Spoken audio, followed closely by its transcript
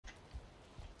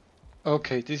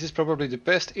Okay, this is probably the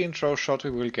best intro shot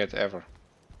we will get ever.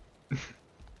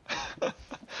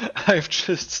 I've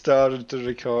just started the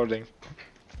recording.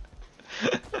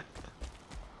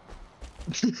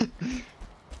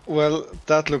 Well,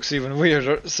 that looks even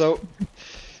weirder. So,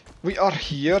 we are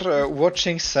here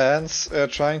watching Sans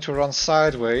trying to run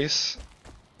sideways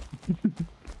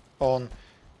on...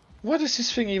 What is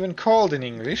this thing even called in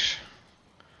English?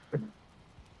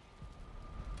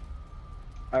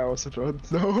 I also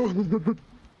don't know.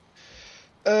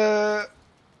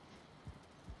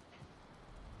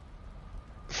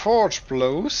 Forge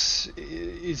blows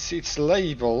is its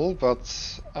label,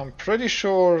 but I'm pretty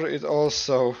sure it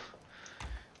also...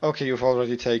 Okay, you've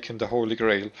already taken the Holy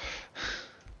Grail.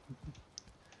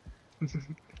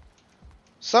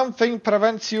 Something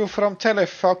prevents you from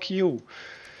telefuck you.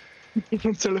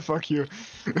 Telefuck you.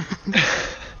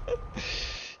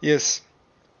 Yes.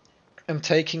 I'm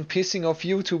taking pissing off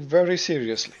YouTube very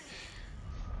seriously.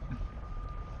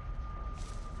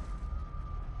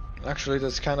 Actually,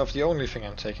 that's kind of the only thing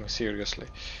I'm taking seriously.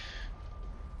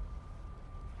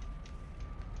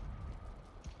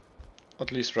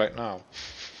 At least right now.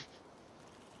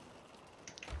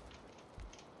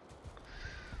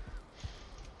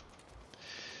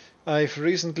 I've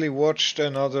recently watched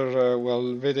another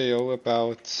video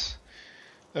about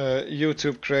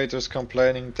YouTube creators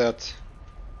complaining that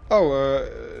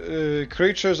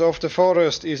creatures of the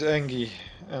forest is angry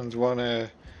and wanna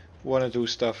do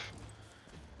stuff.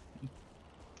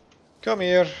 Come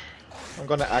here, I'm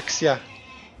gonna axe ya.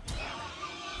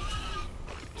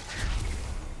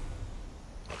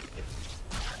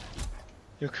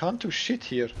 You can't do shit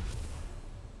here.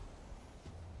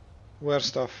 Wear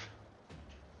stuff.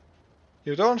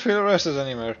 You don't feel rested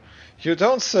anymore. You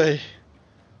don't say.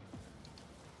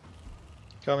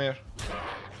 Come here.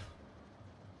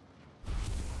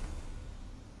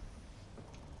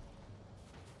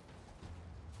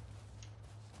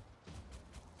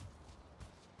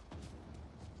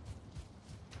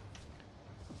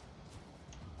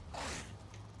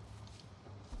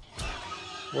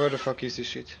 Where the fuck is this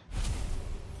shit?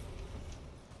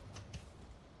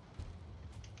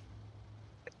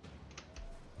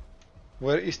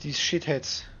 Where is these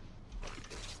shitheads?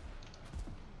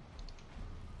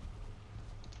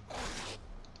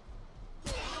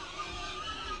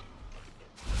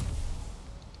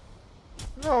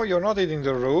 No, you're not eating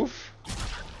the roof.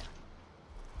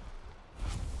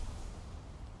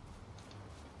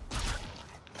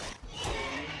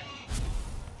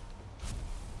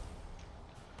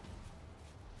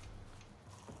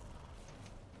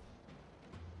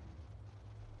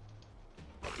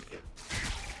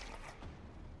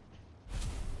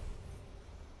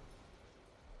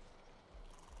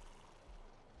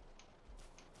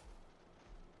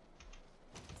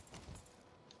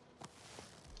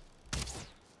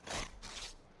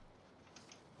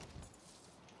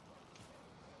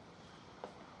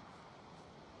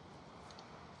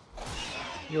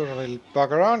 You're a little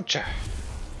bugger, aren't you?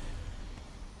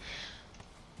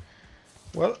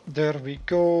 Well, there we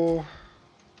go.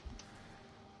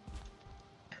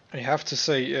 I have to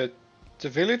say, the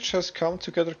village has come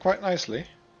together quite nicely.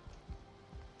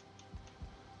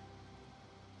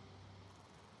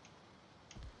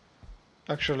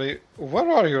 Actually, where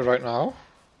are you right now?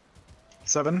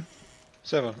 7.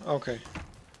 7, okay.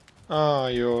 Ah,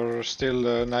 you're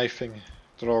still knifing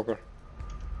Draugr.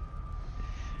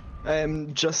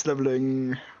 I'm just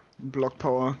leveling block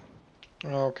power.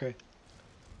 Okay.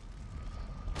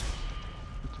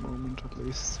 At the moment, at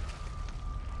least.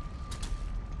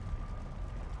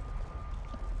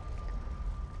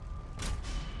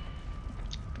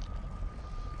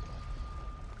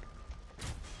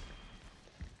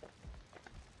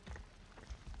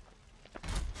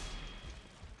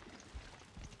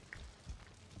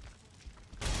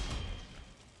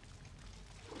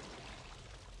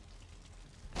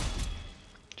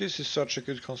 This is such a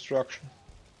good construction.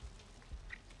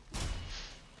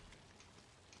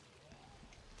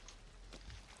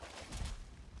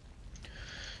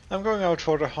 I'm going out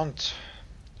for the hunt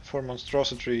for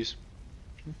monstrosities.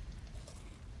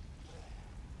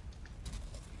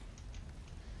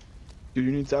 Do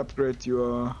you need to upgrade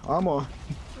your armor?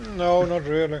 No, not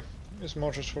really. It's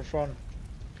more just for fun.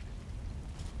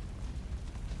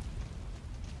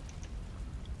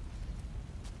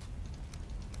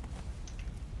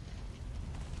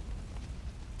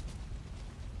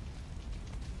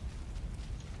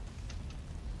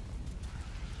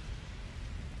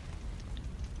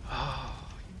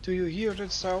 Do you hear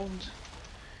that sound?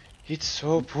 It's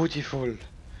so beautiful.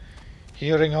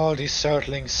 Hearing all these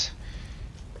surtlings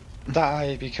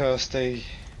die because they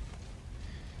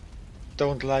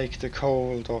don't like the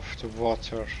cold of the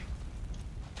water.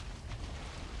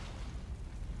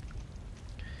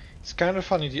 It's kind of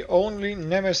funny, the only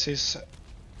nemesis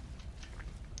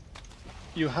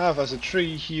you have as a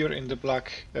tree here in the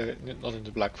black, not in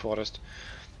the Black Forest,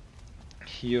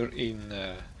 here in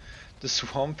the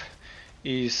swamp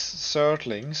is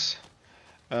surtlings,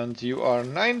 and you are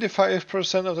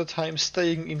 95% of the time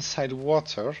staying inside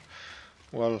water.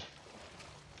 Well,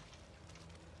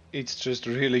 it's just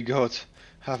really good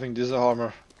having this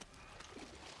armor.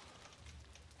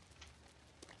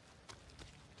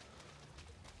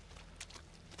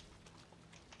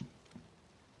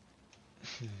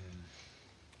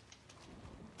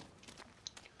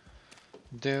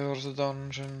 There's a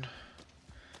dungeon.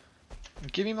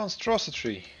 Give me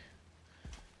monstrosity.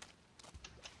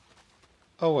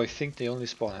 Oh, I think they only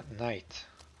spawn at night.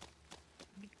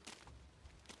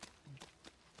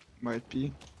 Might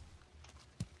be.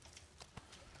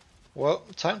 Well,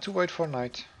 time to wait for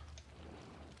night.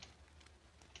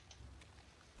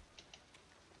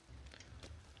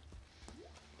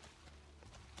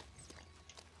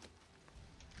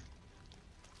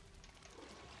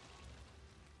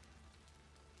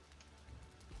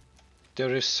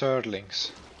 There is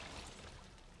surtlings.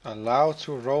 Allowed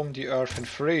to roam the earth in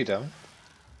freedom.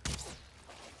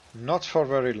 Not for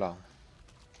very long.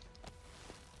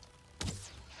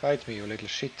 Fight me, you little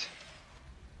shit.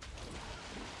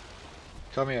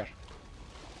 Come here.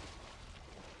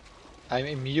 I'm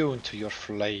immune to your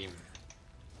flame.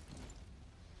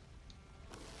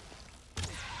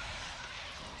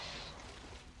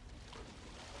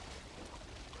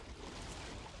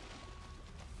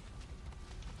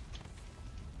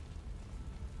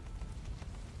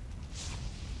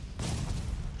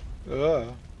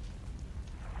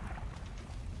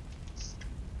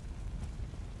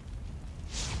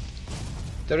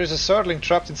 There is a surtling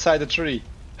trapped inside a tree.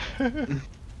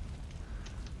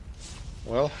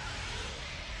 Well,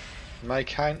 my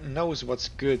kind knows what's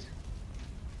good.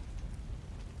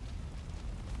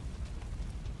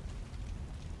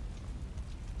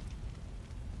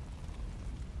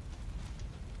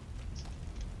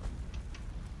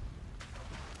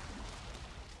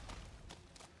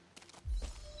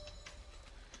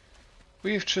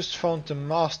 We've just found the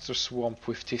master swamp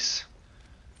with this.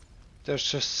 There's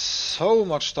just so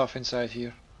much stuff inside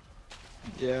here.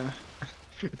 Yeah.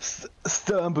 It's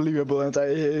still unbelievable, and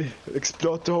I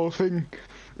explored the whole thing.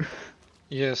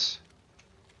 Yes.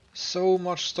 So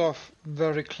much stuff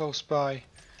very close by.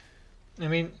 I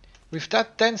mean, with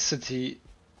that density,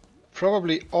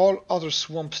 probably all other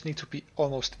swamps need to be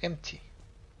almost empty.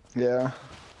 Yeah.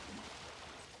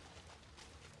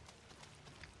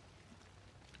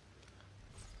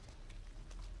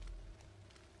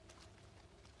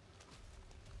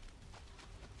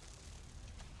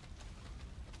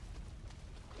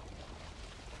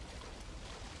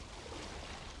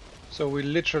 So we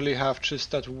literally have just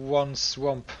that one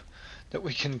swamp that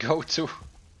we can go to.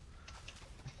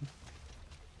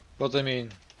 But I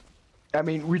mean,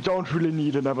 we don't really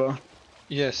need another.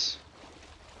 yes,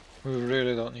 we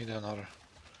really don't need another.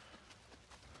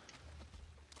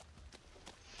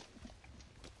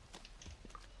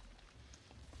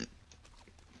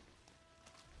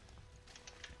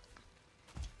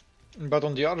 But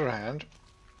on the other hand,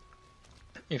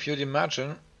 if you'd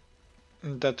imagine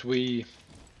that we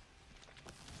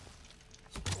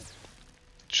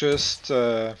just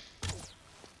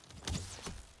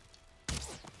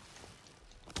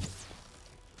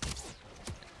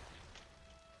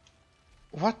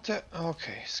what the?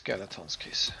 Okay, skeleton's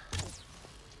kiss.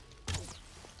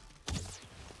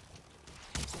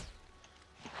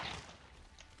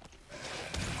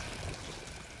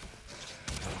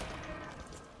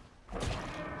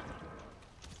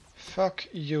 Fuck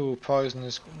you, poison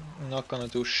is not gonna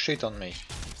do shit on me.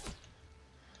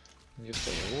 You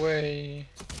stay away.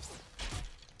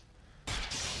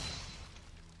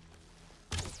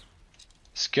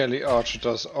 Skelly Archer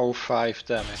does 05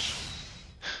 damage.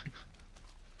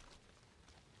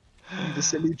 The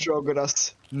silly jogger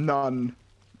does none.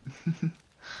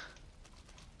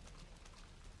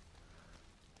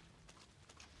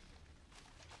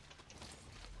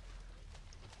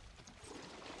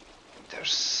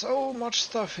 There's so much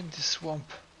stuff in this swamp.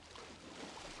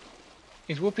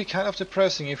 It would be kind of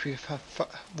depressing if we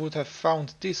would have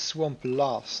found this swamp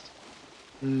last.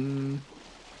 Mm.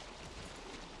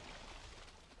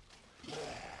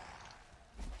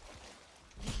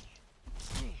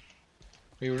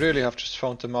 We really have just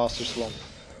found the master swamp.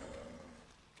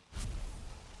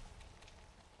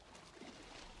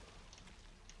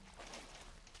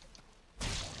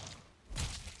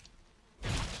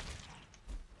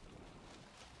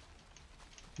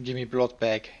 Give me blood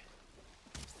bag.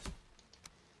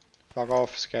 Fuck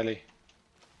off, Skelly.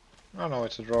 Oh no,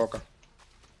 it's a Dragon.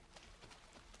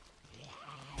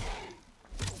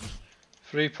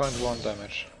 3.1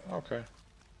 damage. Okay.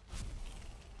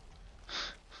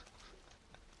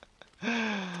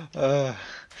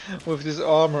 With this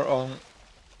armor on,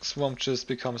 Swamp just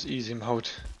becomes easy mode.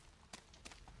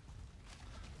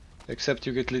 Except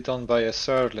you get lit on by a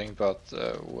Surtling, but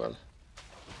well.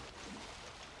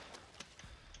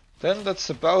 Then that's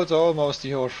about almost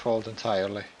your fault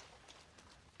entirely.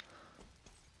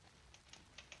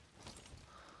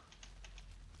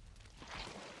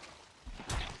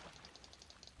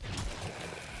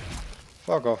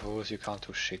 Fuck off, Wolves, you can't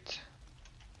do shit.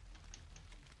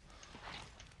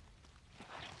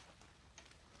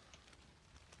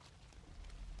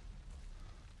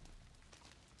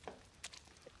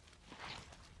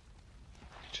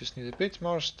 Just need a bit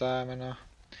more stamina.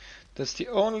 That's the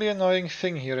only annoying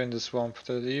thing here in the swamp,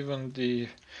 that even the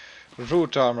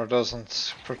root armor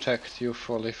doesn't protect you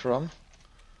fully from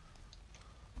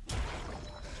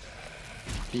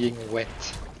being wet.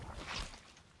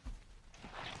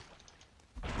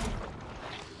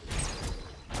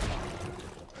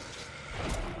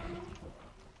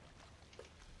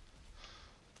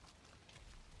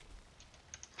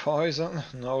 Poison,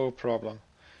 no problem.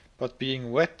 But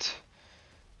being wet,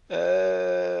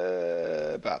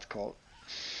 bad call.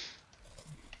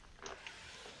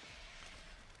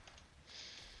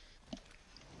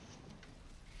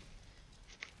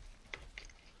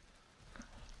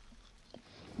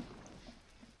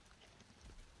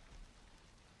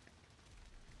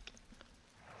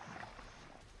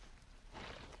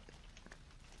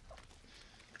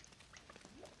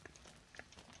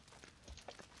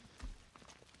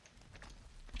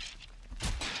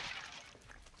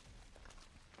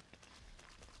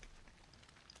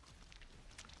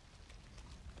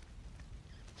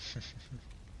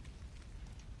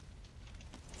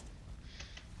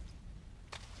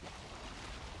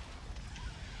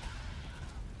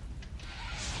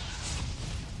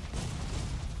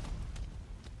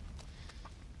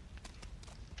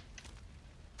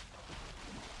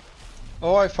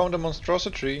 Oh, I found a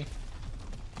monstrosity.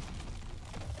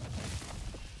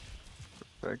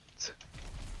 Perfect.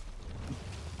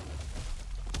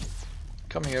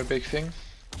 Come here, big thing.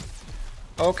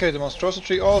 Okay, the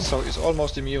monstrosity also is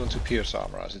almost immune to pierce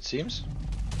armor, as it seems.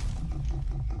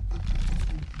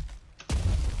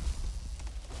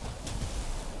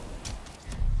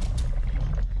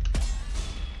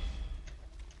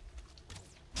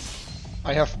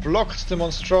 I have blocked the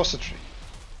monstrosity.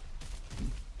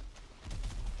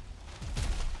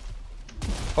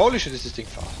 Holy shit, is this thing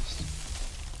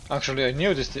fast. Actually, I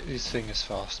knew this thing is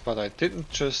fast, but I didn't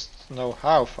just know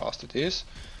how fast it is.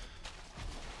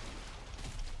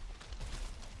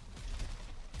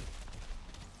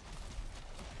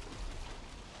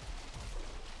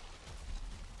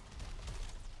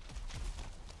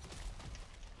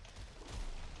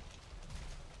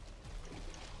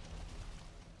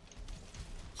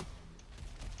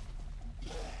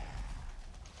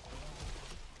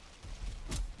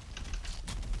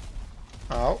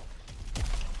 Ow.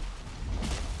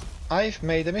 I've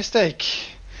made a mistake.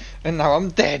 And now I'm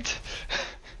dead.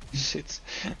 Shit.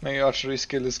 My archery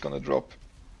skill is gonna drop.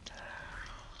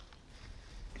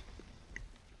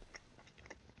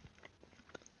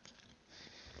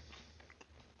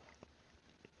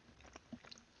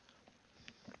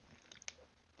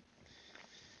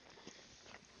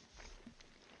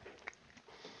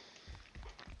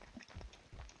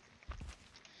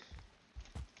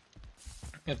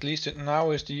 At least it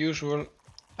now is the usual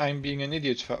I'm being an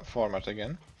idiot format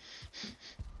again.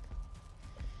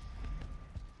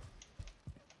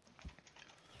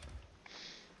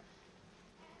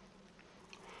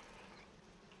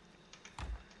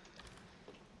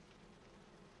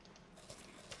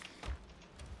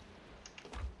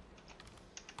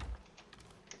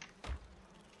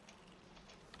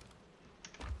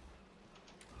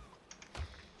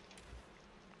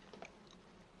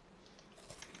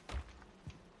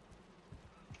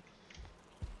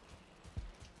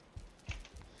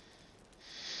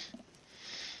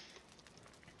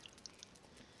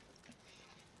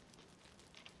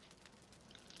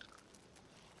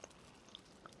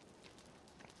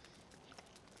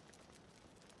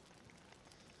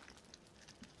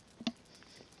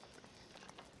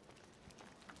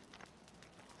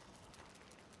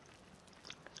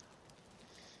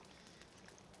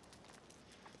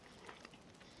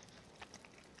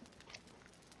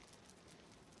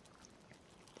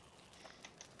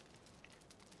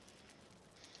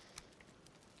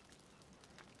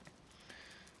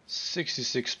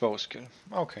 66 bow skill.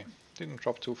 Okay, didn't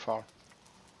drop too far.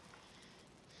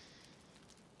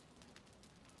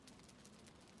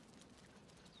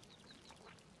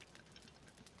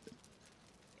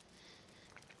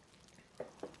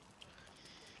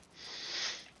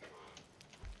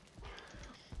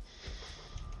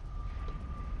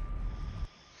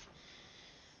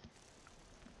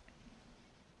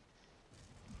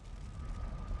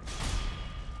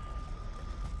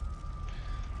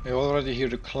 I already hear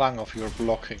the clang of your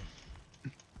blocking.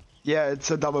 Yeah,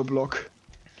 it's a double block.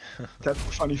 That's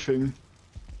the funny thing.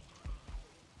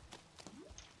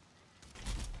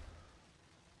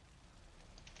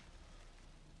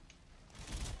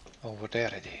 Over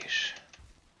there it is.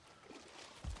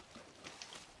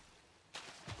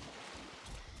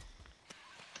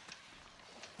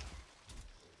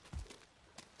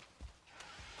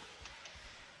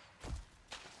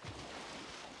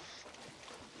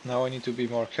 Now I need to be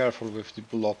more careful with the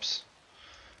blobs.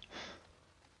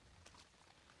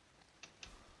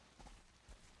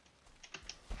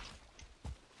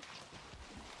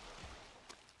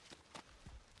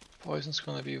 Poison's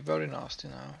gonna be very nasty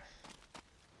now.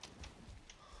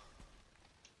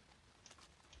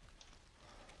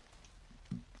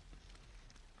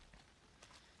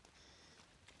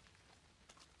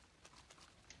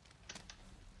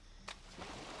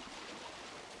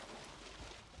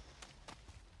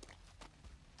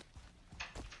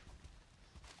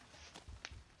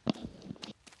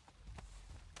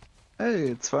 Hey,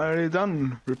 it's finally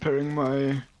done repairing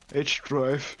my H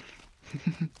drive.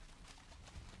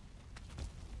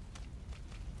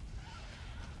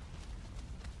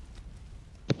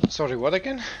 Sorry, what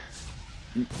again?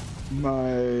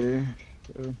 My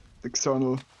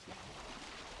external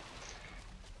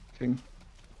thing.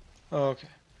 Oh, okay.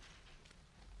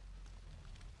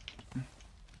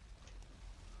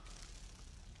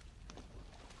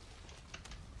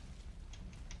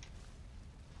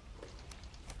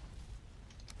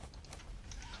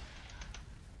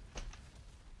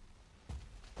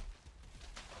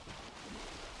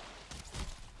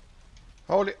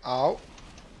 Holy ow.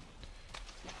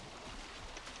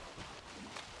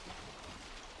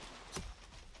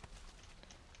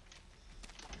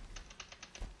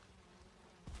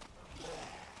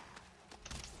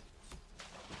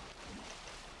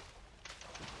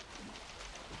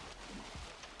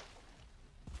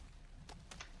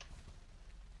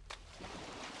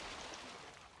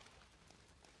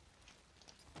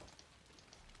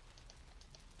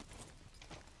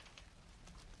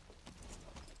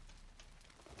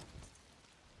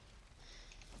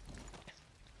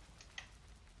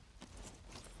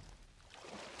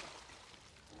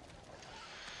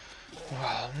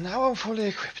 Well, now I'm fully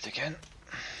equipped again.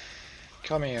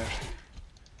 Come here.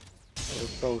 You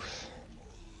both.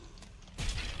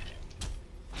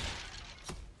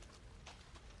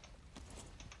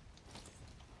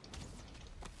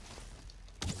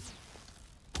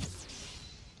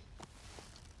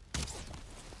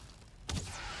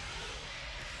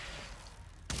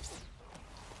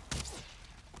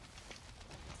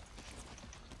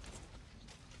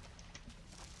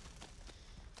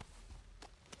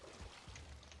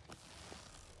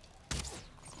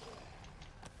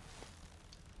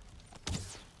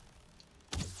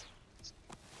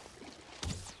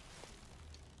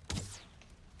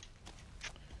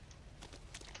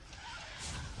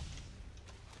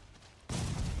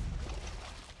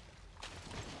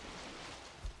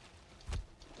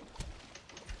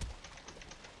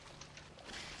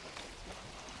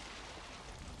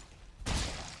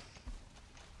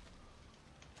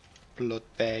 Blood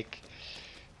bag.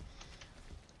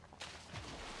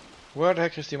 Where the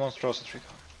heck is the monstrosity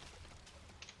gone?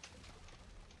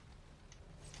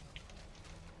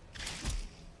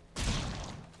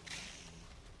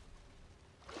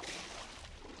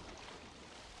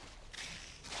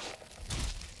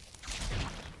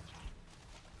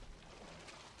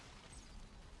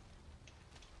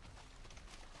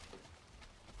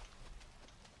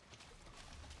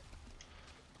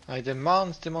 I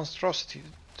demand the monstrosity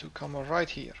to come right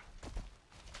here.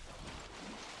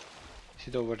 Is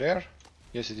it over there?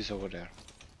 Yes, it is over there.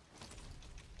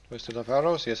 Do I still have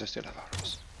arrows? Yes, I still have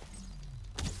arrows.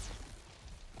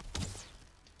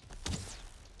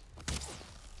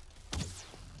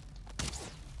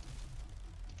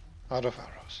 Out of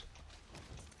arrows.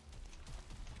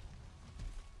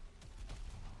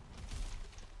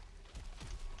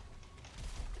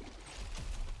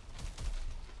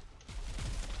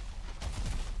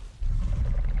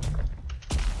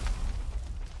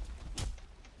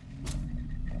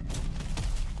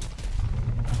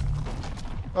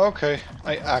 Okay,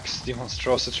 I axed the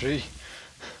monstrosity.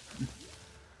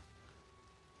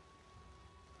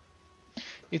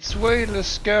 It's way less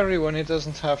scary when it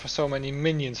doesn't have so many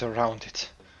minions around it.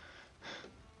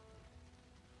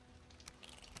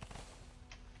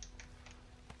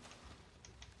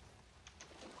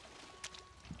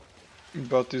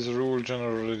 But this rule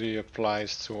generally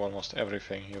applies to almost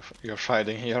everything you're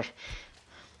fighting here.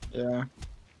 Yeah.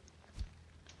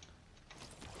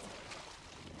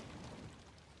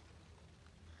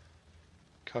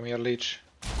 Come here, Leech.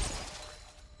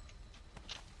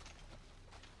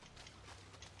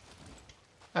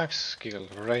 Axe skill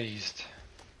raised.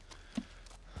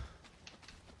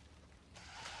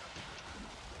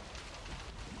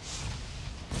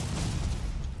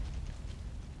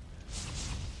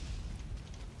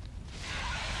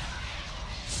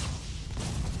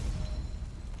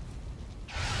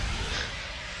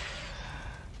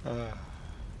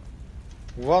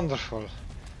 Wonderful.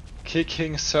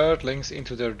 Kicking Surtlings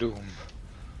into their doom.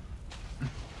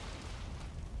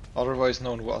 Otherwise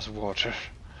known as water.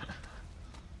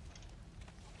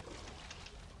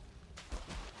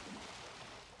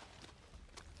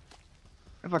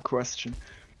 I have a question.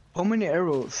 How many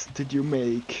arrows did you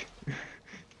make to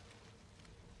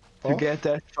Oh, get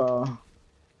that far?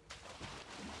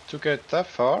 to get that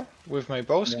far with my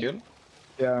bow skill,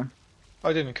 Yeah.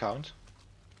 I didn't count.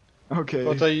 Okay.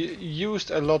 But I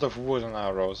used a lot of wooden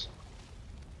arrows.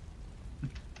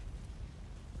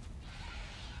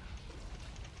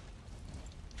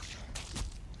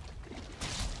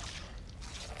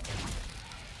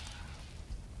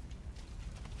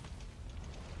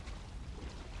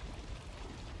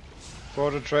 For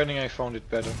the training I found it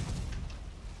better.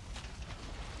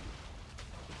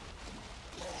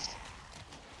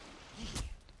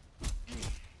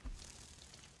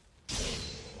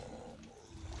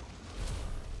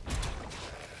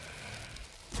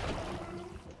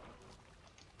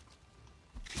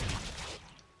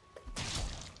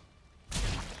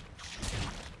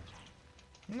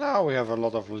 Now we have a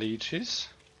lot of leeches.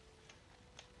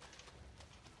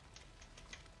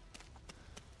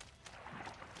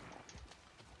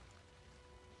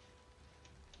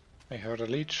 I heard a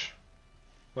leech.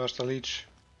 Where's the leech?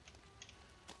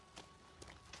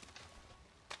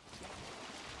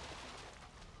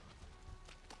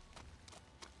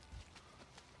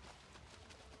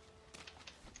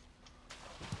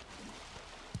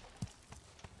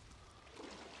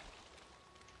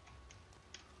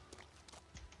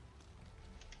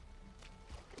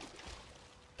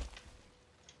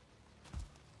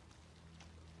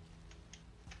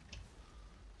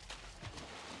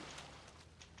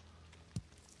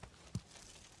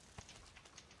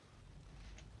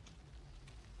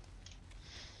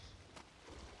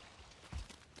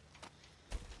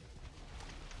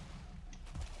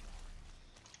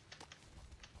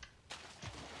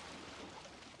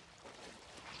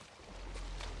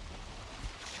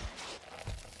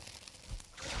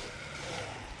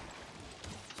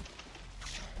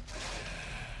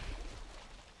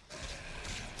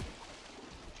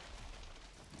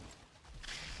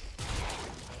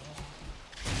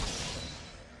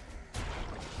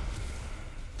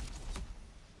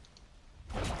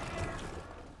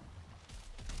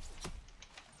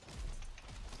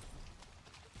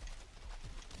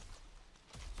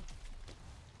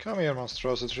 Come here,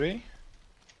 monstrosity.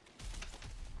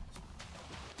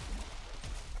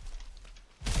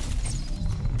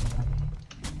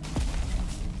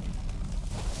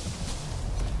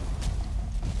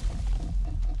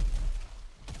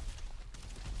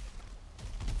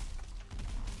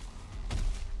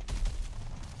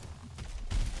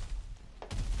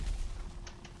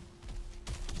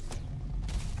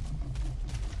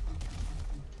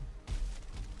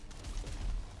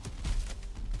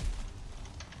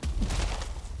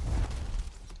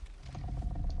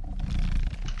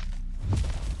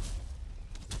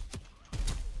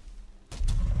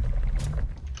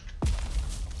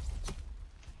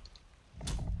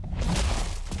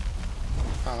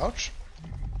 Ouch.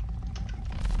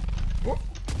 Oh,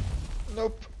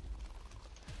 nope.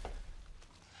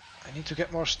 I need to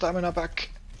get more stamina back.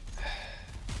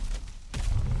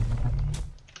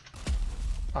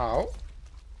 Ow.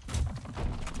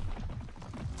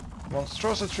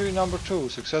 Monstrosity number 2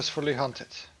 successfully hunted.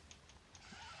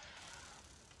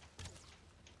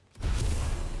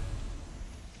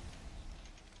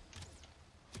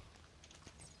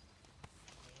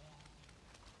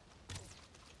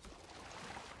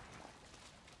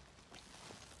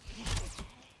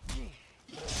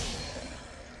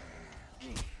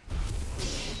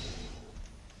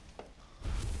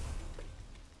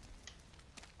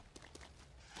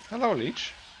 Hello,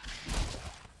 Leech.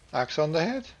 Axe on the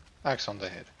head, axe on the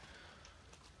head.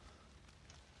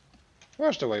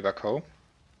 Where's the way back home?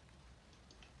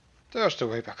 There's the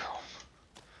way back home.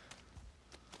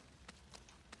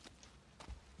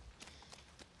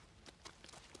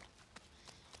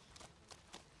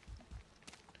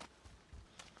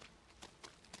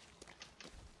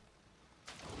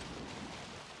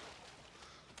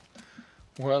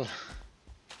 Well,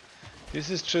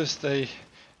 this is just a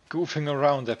goofing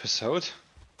around episode.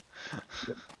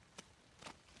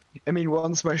 I mean,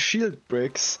 once my shield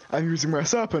breaks, I'm using my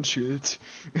serpent shield.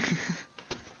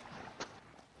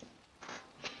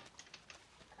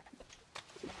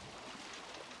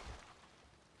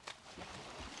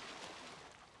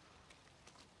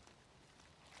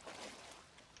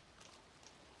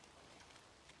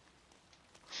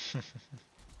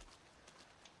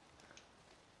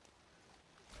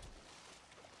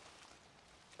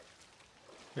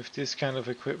 With this kind of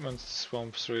equipment,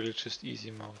 Swamp's really just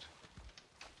easy mode.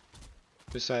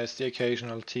 Besides the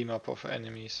occasional team up of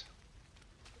enemies.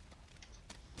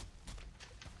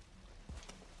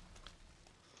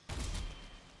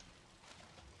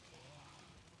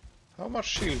 How much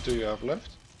shield do you have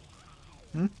left?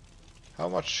 Hmm? How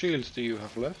much shield do you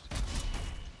have left?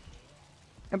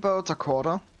 About a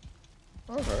quarter.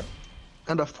 Okay.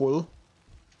 And a full.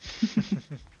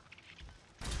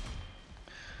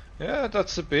 Yeah,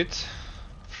 that's a bit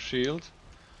of shield.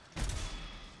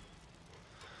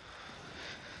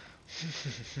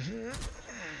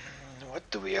 What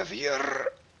do we have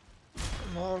here?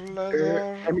 More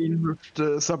leather. I mean, with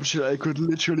the subshield I could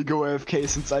literally go AFK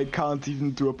since I can't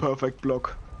even do a perfect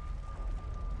block.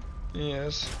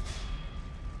 Yes.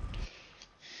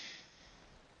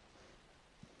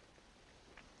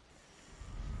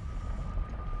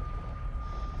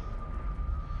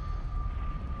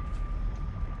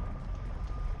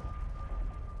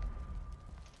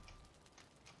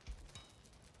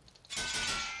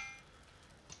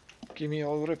 Give me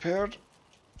all repaired.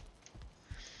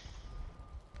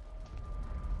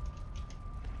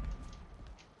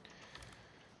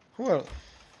 Well,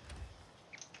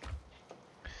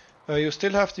 you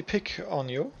still have the pick on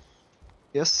you.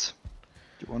 Yes.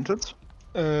 Do you want it?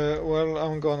 Well,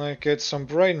 I'm gonna get some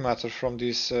brain matter from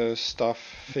these stuff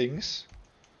things.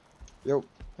 Yo.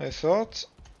 I thought.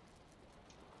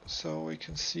 So we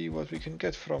can see what we can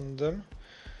get from them.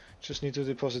 Just need to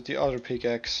deposit the other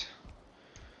pickaxe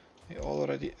I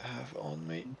already have on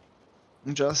me.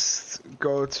 Just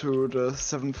go to the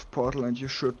 7th portal and you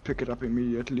should pick it up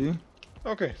immediately.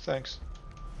 Okay, thanks.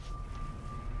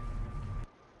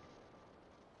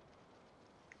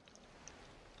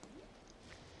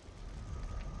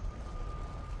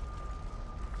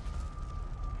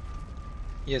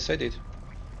 Yes, I did.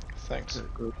 Thanks. Okay,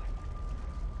 good.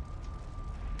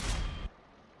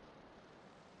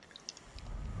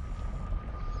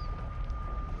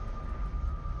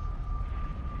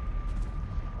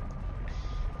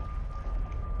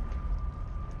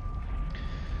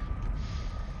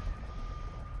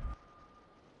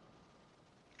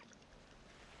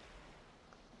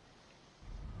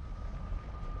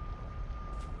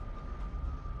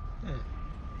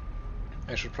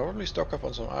 I should probably stock up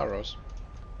on some arrows.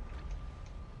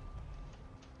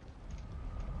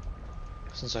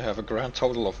 Since I have a grand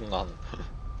total of none.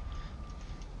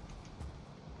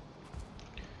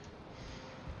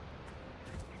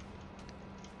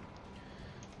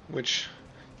 Which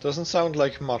doesn't sound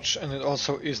like much, and it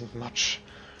also isn't much.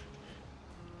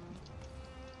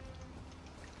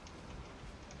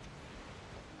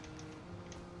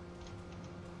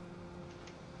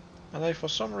 And I for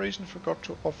some reason forgot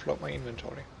to offload my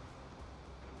inventory.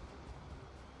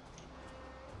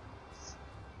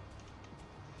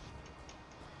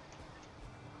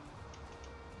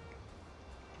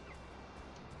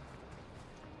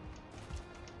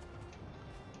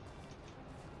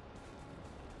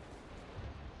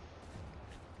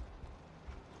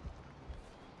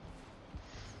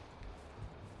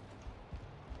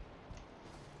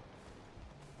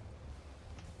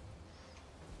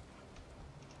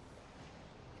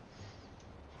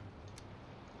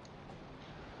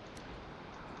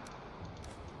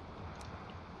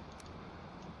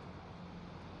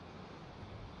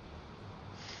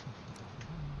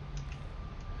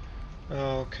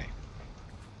 Okay.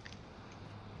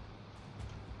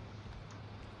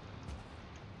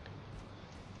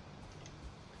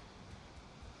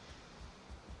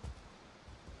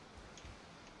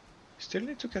 Still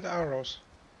need to get arrows.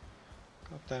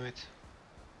 God damn it.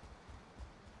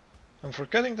 I'm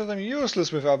forgetting that I'm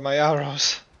useless without my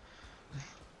arrows.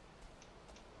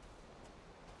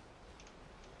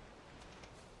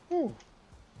 Ooh.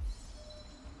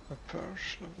 A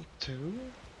purse level 2.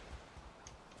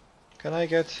 Can I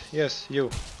get... Yes, you.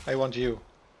 I want you.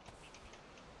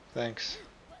 Thanks.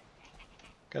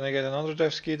 Can I get another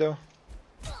death skeeto?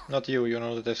 Not you, you're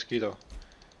not a death skeeto.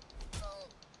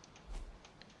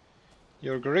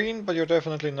 You're green, but you're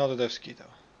definitely not a death skeeto.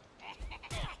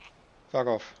 Fuck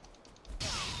off.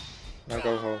 Now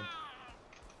go home.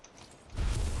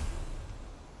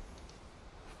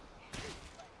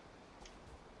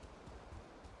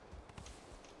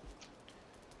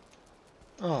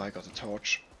 Oh, I got a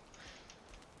torch.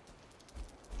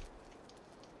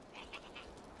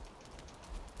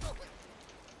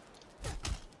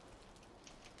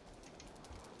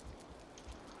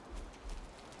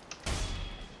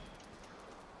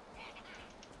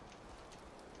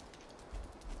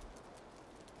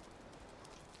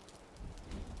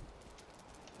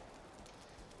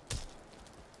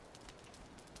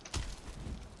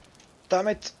 Damn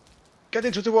it! Get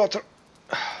into the water!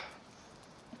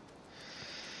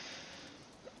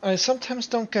 I sometimes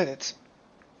don't get it.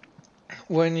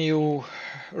 When you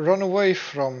run away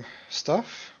from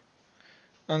stuff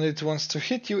and it wants to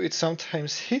hit you, it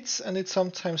sometimes hits and it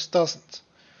sometimes doesn't.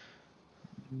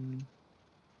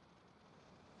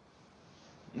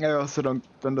 I also don't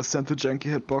understand the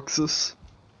janky hitboxes.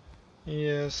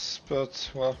 Yes,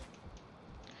 but well,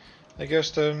 I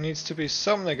guess there needs to be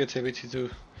some negativity to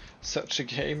such a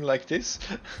game like this.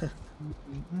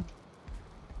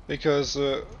 Because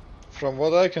from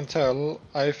what I can tell,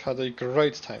 I've had a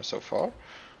great time so far.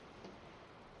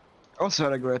 Also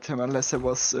had a great time, unless I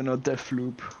was in a death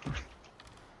loop.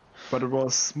 But it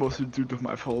was mostly due to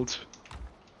my fault.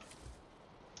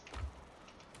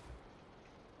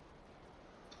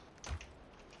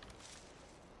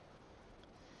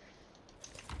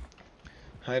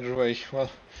 Either way, well,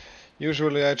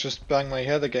 usually I just bang my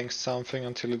head against something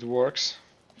until it works.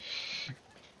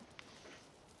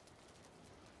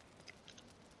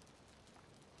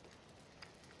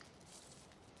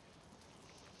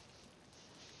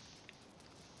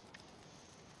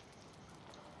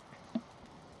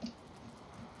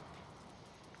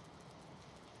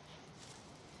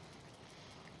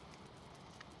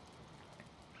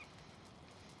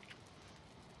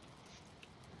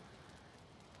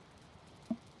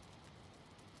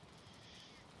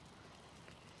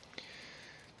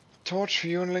 Torch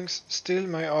Younglings, still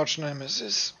my arch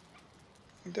nemesis.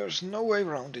 There's no way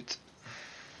around it.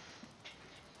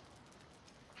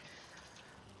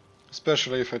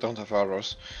 Especially if I don't have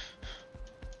arrows.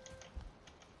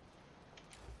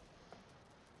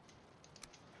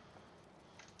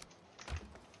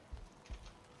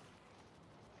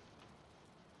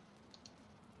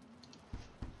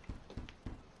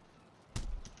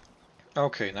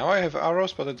 Okay, now I have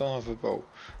arrows, but I don't have a bow.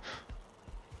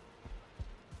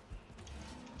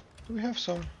 Do we have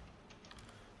some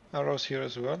arrows here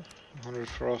as well? 100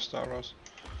 frost arrows.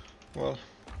 Well,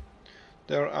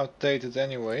 they're outdated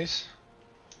anyways.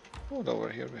 Oh, over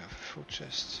here we have a food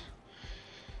chest.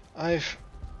 Well,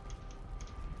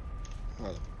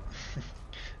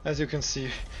 as you can see,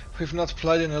 we've not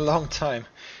played in a long time.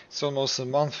 It's almost a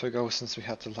month ago since we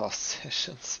had the last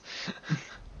sessions.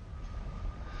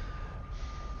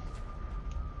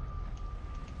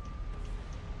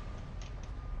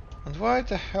 And why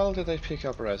the hell did I pick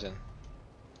up resin?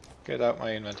 Get out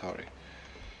my inventory.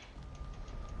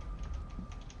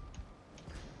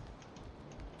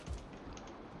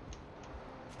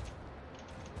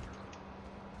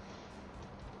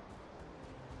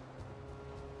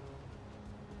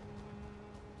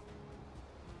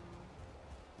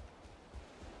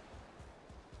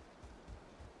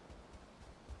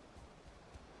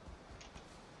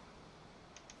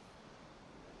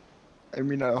 I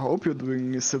mean, I hope you're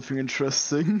doing something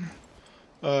interesting.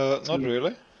 Not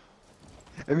really.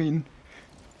 I mean,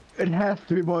 it has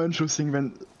to be more interesting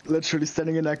than literally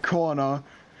standing in that corner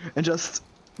and just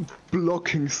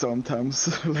blocking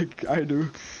sometimes, like I do.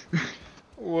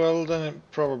 Well, then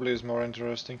it probably is more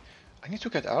interesting. I need to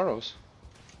get arrows.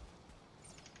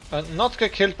 And not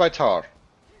get killed by tar.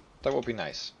 That would be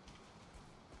nice.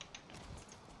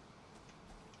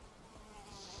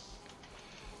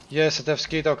 Yes, a death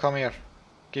skeeto, come here.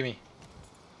 Gimme.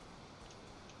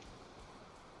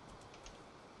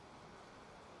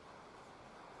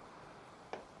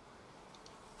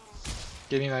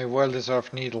 Give me my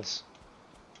well-deserved needles.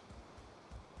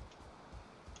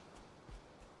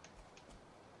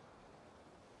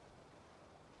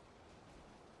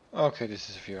 Okay, this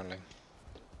is a Fueling.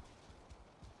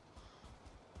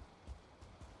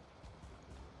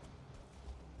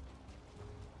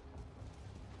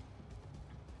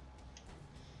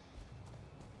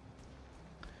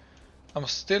 I'm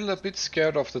still a bit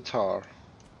scared of the tar.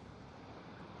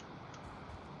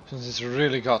 Since it's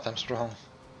really goddamn strong. .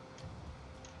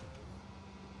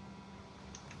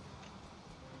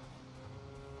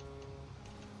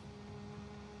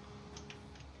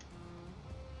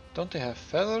 Don't they have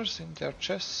feathers in their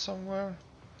chests somewhere?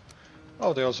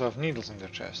 Oh, they also have needles in their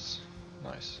chests.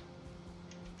 Nice.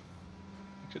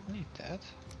 I could need that.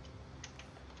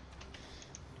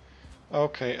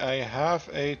 Okay, I have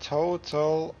a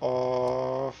total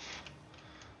of,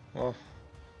 well,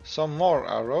 some more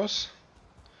arrows,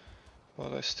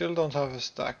 but I still don't have a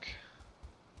stack.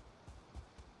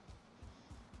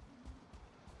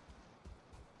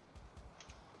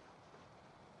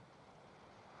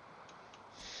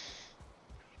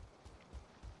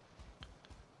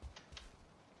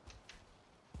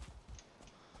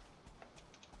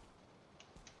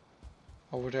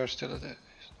 Over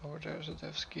there's a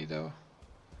Devsky though.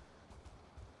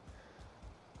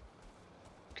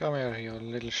 Come here, you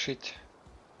little shit.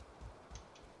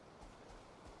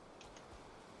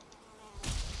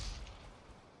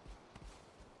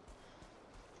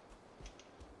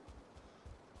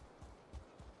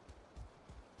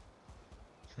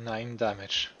 Nine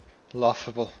damage.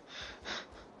 Laughable.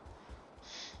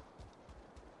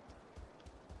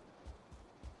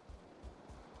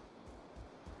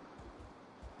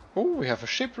 Oh, we have a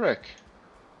shipwreck.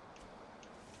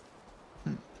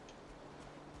 And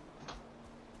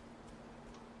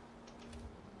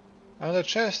the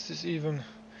chest is even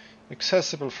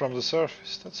accessible from the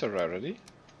surface. That's a rarity.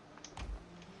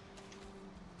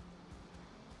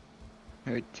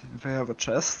 Wait, if I have a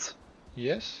chest?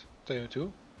 Yes, they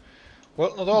do.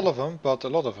 Well, not all of them, but a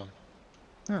lot of them.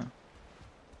 Yeah.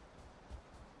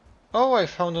 Oh, I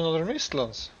found another mist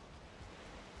lance.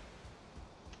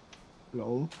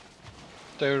 Lol.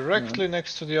 Directly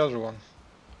next to the other one.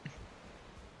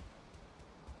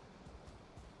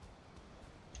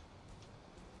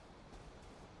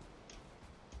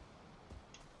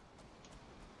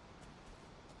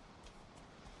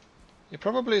 It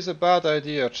probably is a bad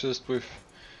idea just with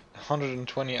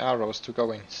 120 arrows to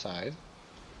go inside.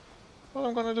 But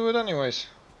I'm gonna do it anyways.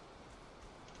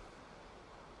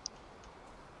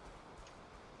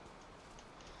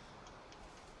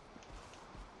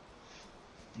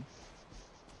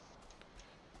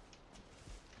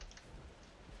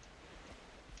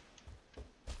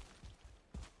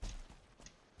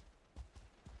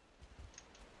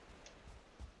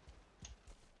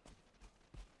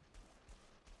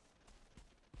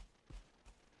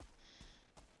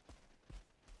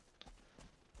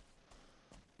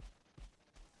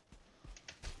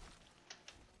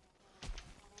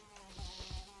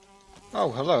 Oh,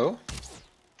 hello.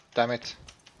 Damn it.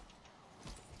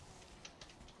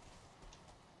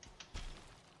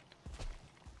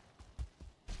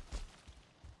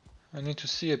 I need to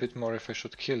see a bit more if I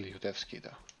should kill you, Devsky, though.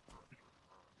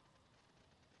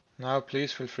 Now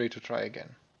please feel free to try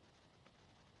again.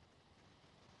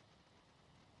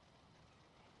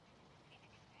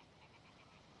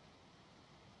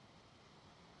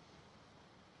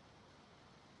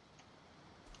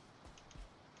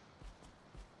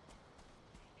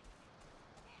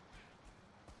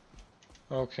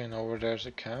 Okay, and over there's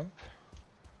a camp.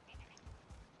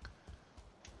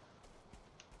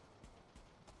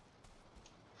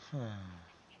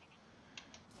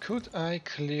 Could I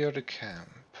clear the camp?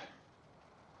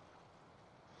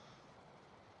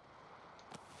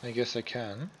 I guess I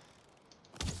can.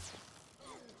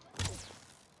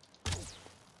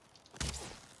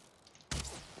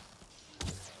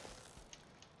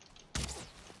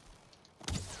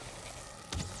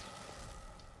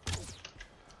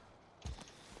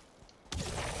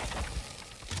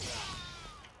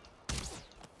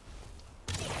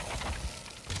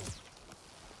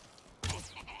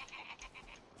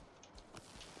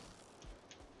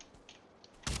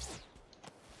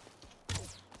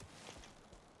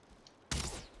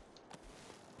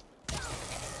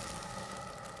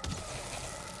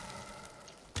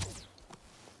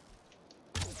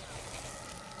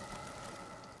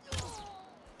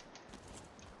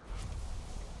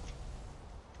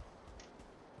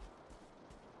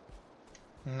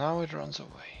 Now it runs away.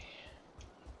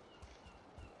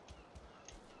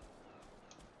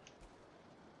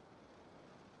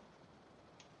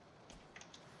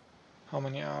 How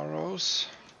many arrows?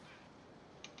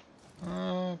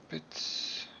 A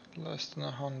bit less than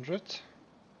 100.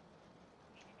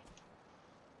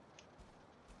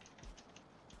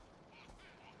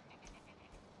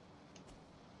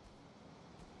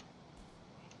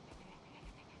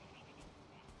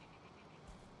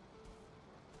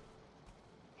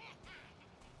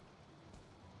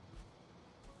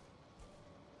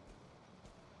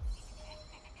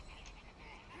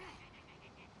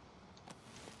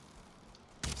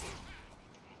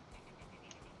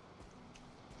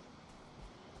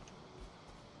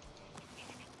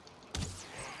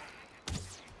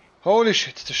 Holy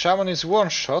shit, the shaman is one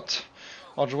shot.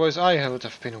 Otherwise I would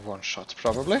have been one shot,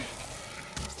 probably.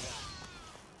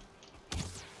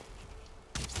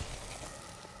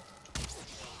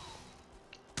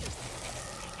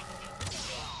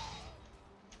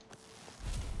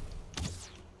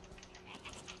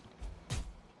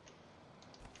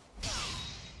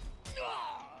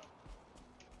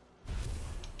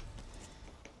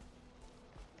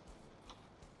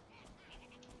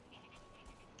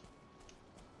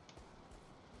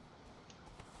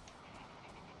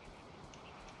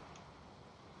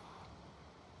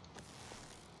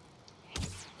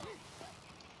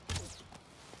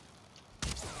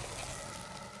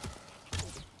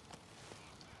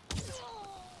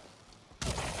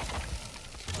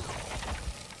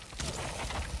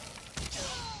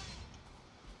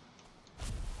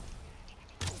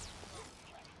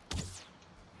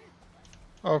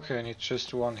 Okay, I need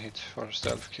just one hit for a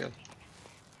stealth kill.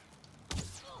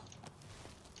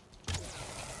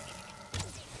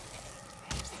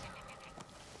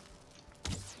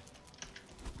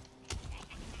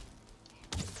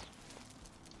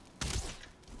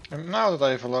 And now that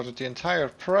I've allotted the entire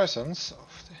presence of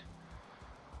the...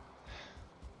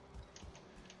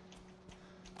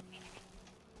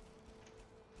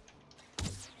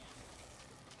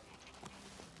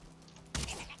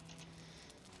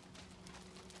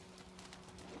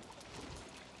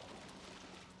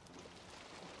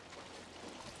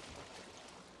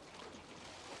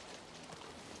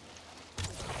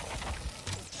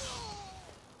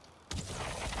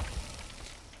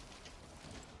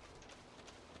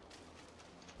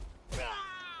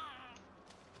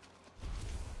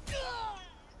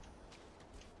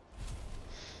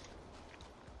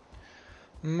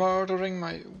 murdering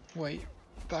my way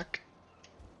back.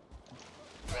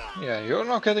 Yeah, you're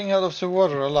not getting out of the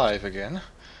water alive again.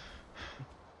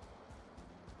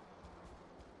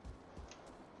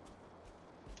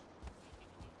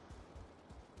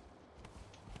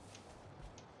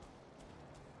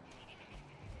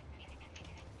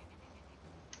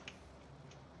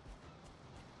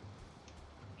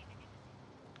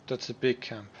 That's a big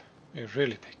camp. A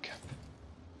really big camp.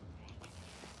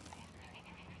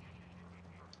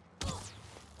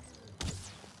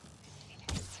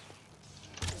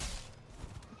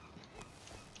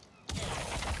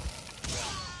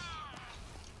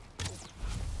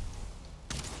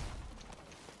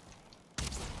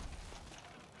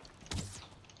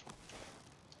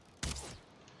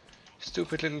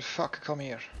 Stupid little fuck, come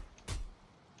here.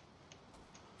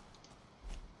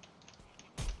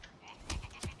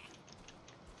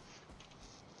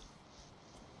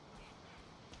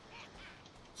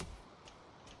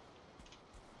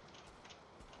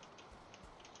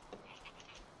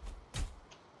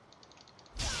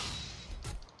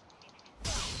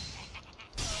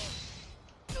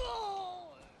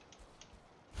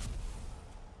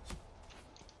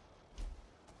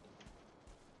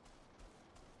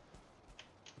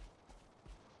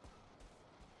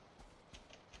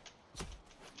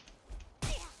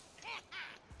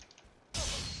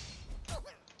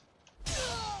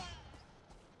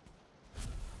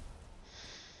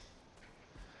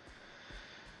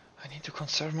 I need to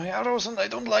conserve my arrows and I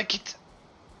don't like it.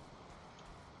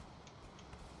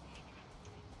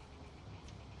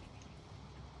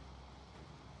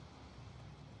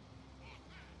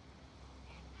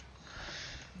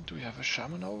 Do we have a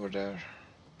shaman over there?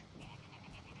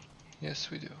 Yes,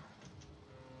 we do.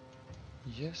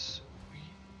 Yes, we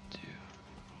do.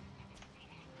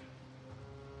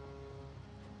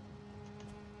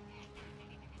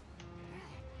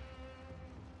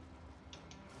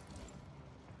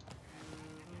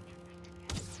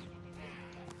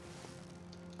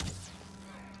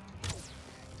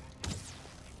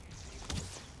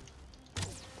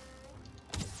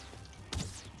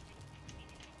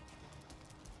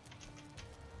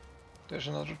 There's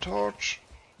another torch.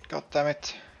 God damn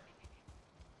it.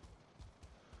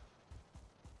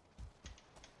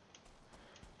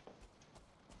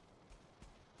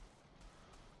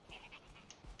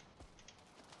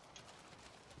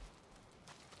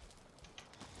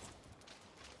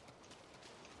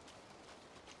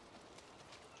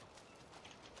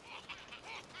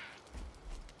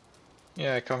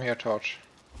 Yeah, come here, torch.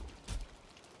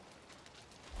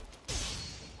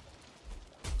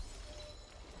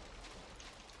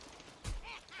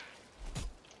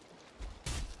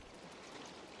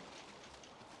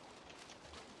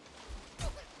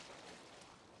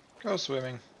 Go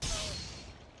swimming.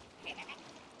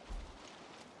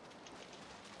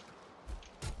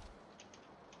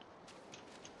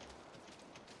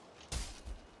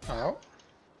 Ow.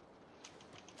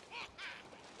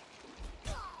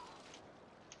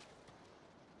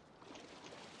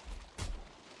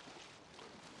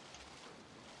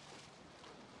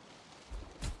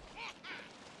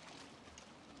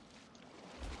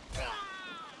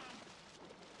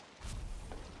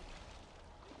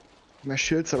 My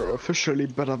shields are officially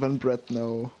better than bread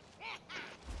now.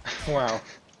 Wow.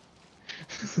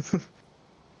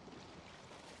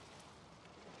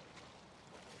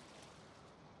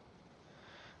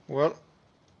 Well,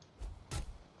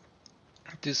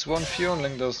 this one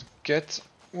Fionling doesn't get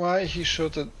why he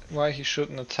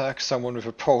shouldn't attack someone with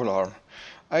a polearm.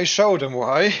 I showed him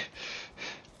why.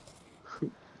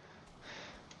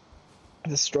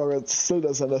 The Struggle still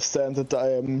doesn't understand that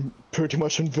I am pretty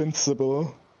much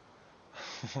invincible.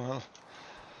 Well,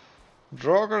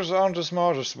 Draugrs aren't the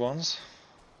smartest ones.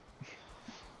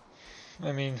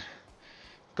 I mean,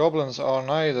 goblins are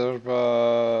neither,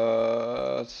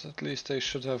 but at least they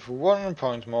should have 1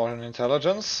 point more in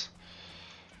intelligence.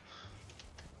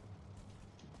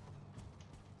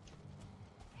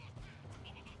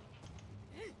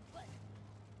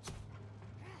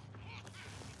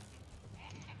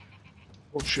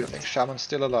 Oh I shit. think Shaman's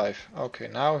still alive. Okay,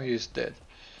 now he's dead.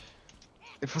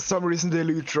 If for some reason the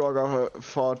elite Draugr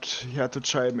thought he had to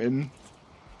chime in.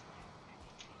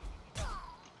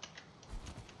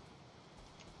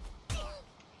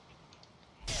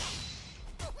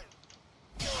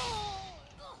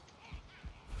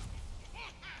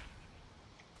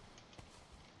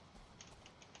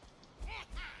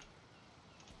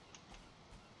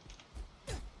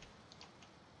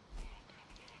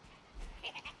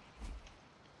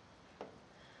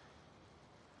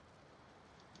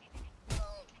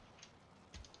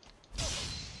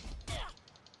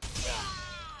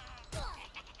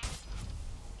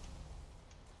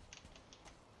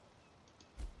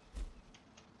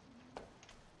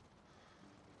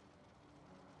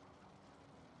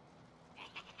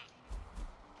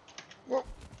 Whoa.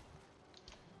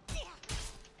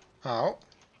 Ow.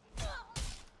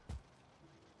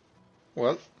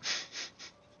 Well,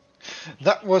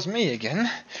 that was me again,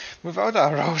 without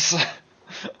arrows.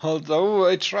 Although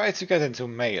I tried to get into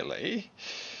melee.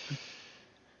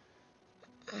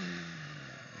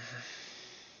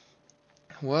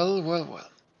 Well, well, well.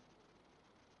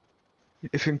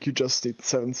 I think you just need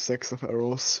 7 stacks of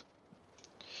arrows.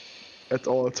 At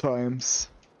all times.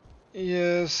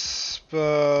 Yes,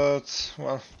 but,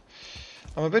 well,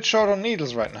 I'm a bit short on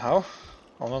needles right now.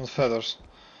 I'm on feathers.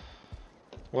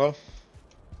 Well,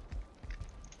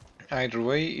 either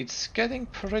way, it's getting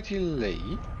pretty late.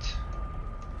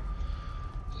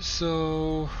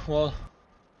 So, well,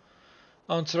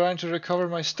 I'm trying to recover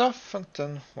my stuff and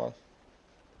then, well,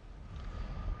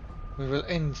 we will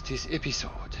end this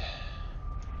episode.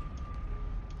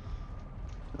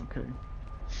 Okay.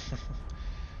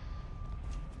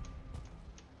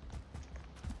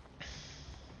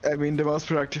 I mean, the most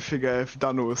productive figure I've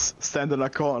done was stand in a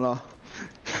corner.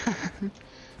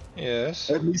 Yes.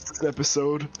 At least this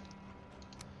episode.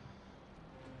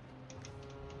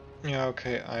 Yeah,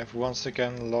 okay, I've once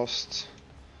again lost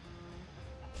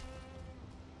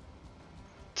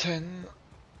 10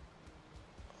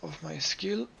 of my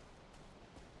skill.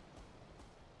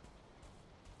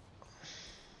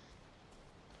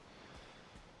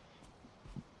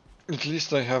 At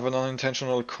least I have an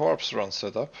unintentional corpse run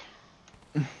set up.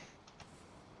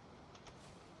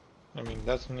 I mean,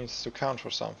 that needs to count for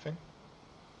something.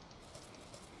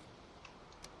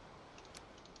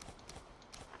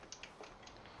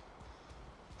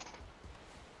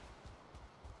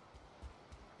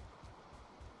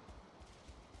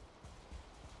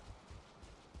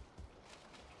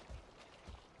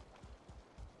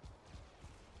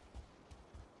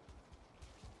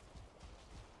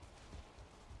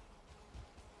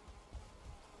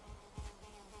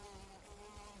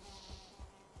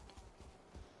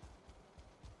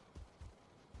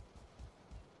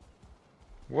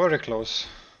 Very close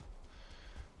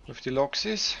with the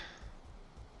Loxies.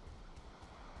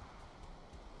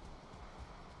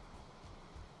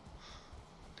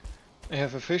 I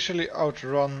have officially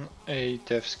outrun a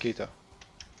Death Skitter.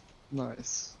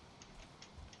 Nice.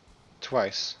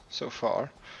 Twice so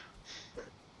far.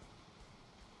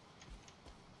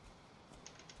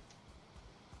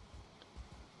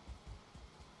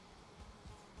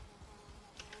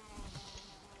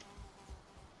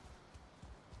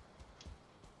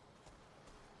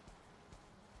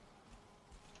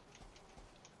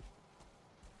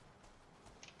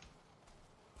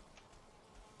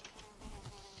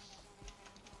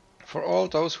 For all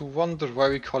those who wonder why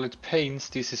we call it pains,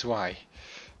 this is why.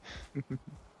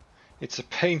 It's a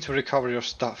pain to recover your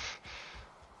stuff.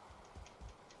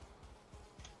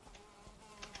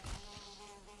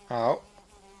 Ow.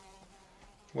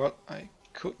 Well, I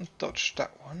couldn't dodge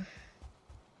that one.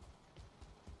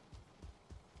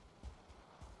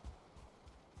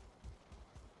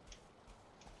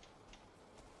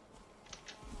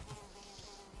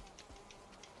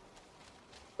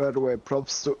 By the way,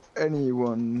 props to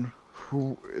anyone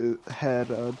who had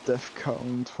a death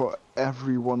count for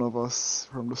every one of us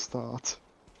from the start.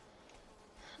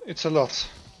 It's a lot.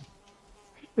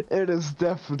 It is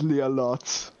definitely a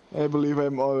lot. I believe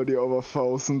I'm already over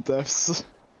 1,000 deaths.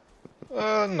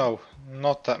 No,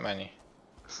 not that many.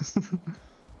 But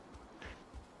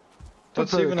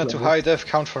That's very even a too clever. high death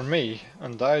count for me,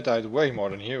 and I died way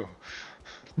more than you.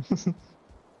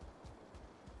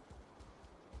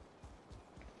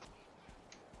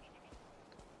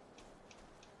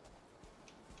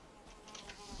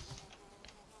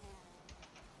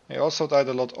 I also died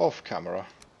a lot off camera.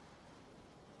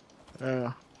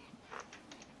 Yeah.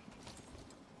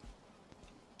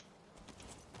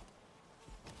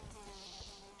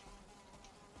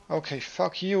 Okay,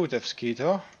 fuck you,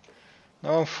 Devskeeto.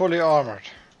 Now I'm fully armored.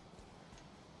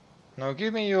 Now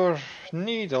give me your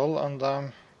needle and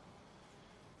I'm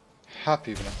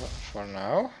happy with it for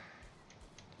now.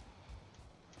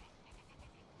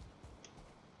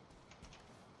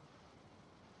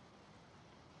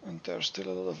 And there's still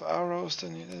a lot of arrows that I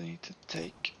need to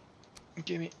take.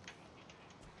 Gimme.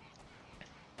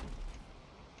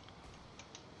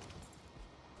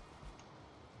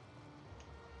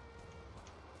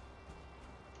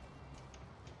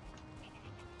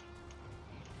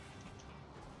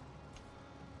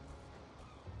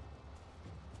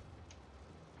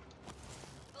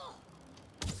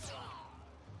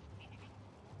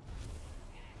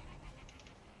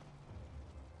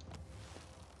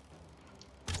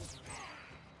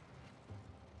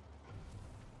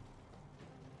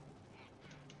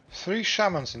 Three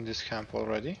shamans in this camp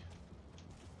already.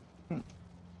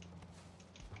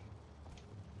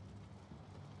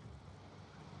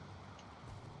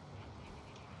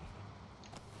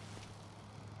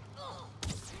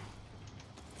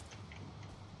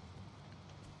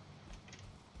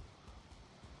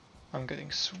 I'm getting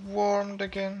swarmed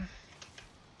again.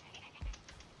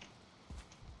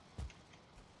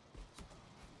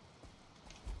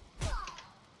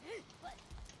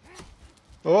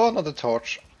 Oh, another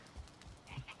torch.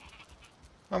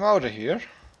 I'm out of here.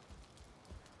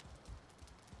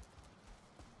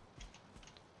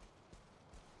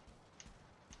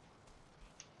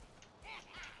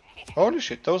 Holy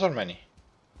shit, those are many.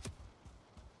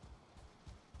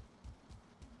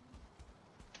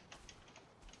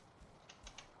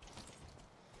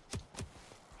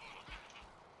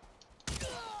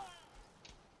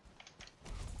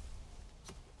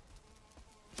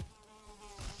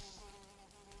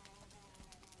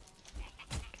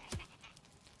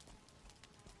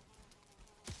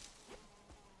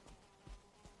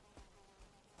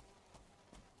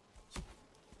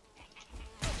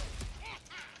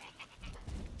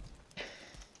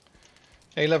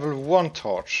 A level 1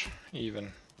 torch,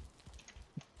 even.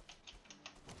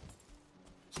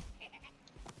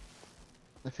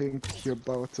 I think you're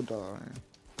about to die.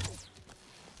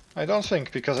 I don't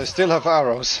think, because I still have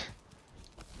arrows.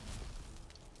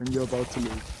 And you're about to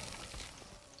lose.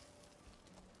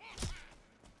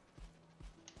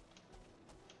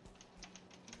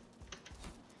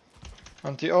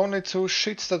 And the only two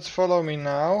shits that follow me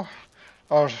now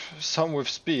are some with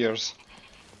spears.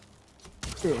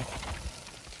 Yeah.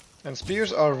 And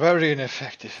spears are very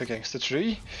ineffective against the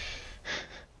tree.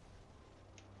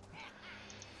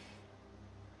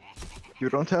 You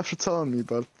don't have to tell me,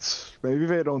 but maybe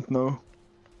they don't know.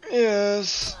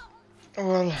 Yes.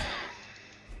 Well.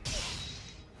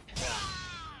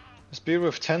 A spear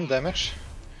with 10 damage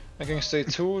against a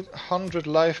 200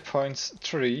 life points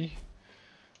tree.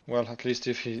 Well, at least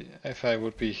if I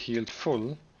would be healed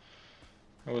full,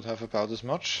 I would have about as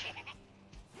much.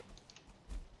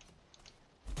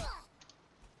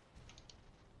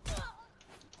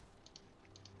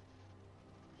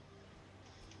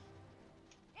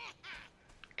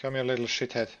 Come here, little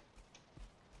shithead.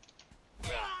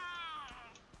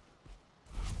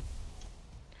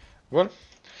 Well,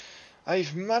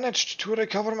 I've managed to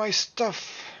recover my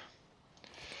stuff.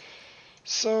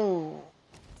 So,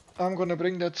 I'm gonna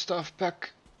bring that stuff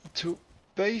back to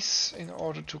base in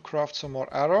order to craft some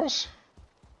more arrows.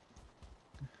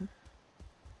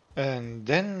 And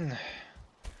then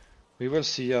we will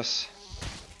see us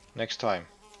next time.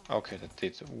 Okay, that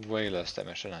did way less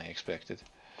damage than I expected.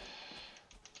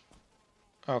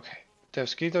 Okay,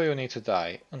 Devskeeto, you need to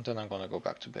die, and then I'm gonna go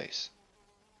back to base.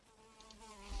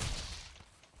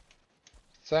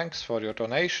 Thanks for your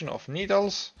donation of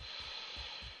needles.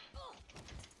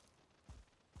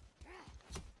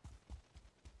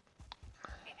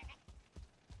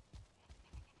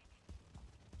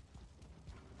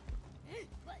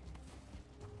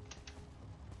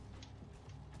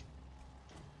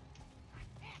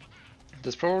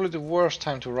 That's probably the worst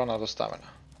time to run out of stamina.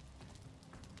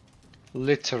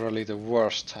 Literally the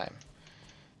worst time.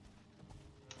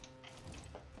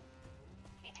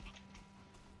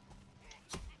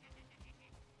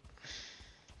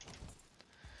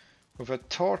 With a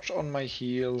torch on my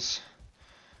heels,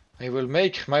 I will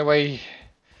make my way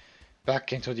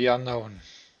back into the unknown.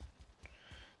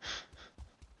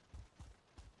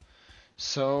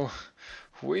 So,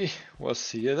 we will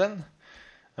see you then.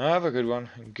 Have a good one.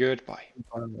 Goodbye.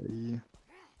 Bye.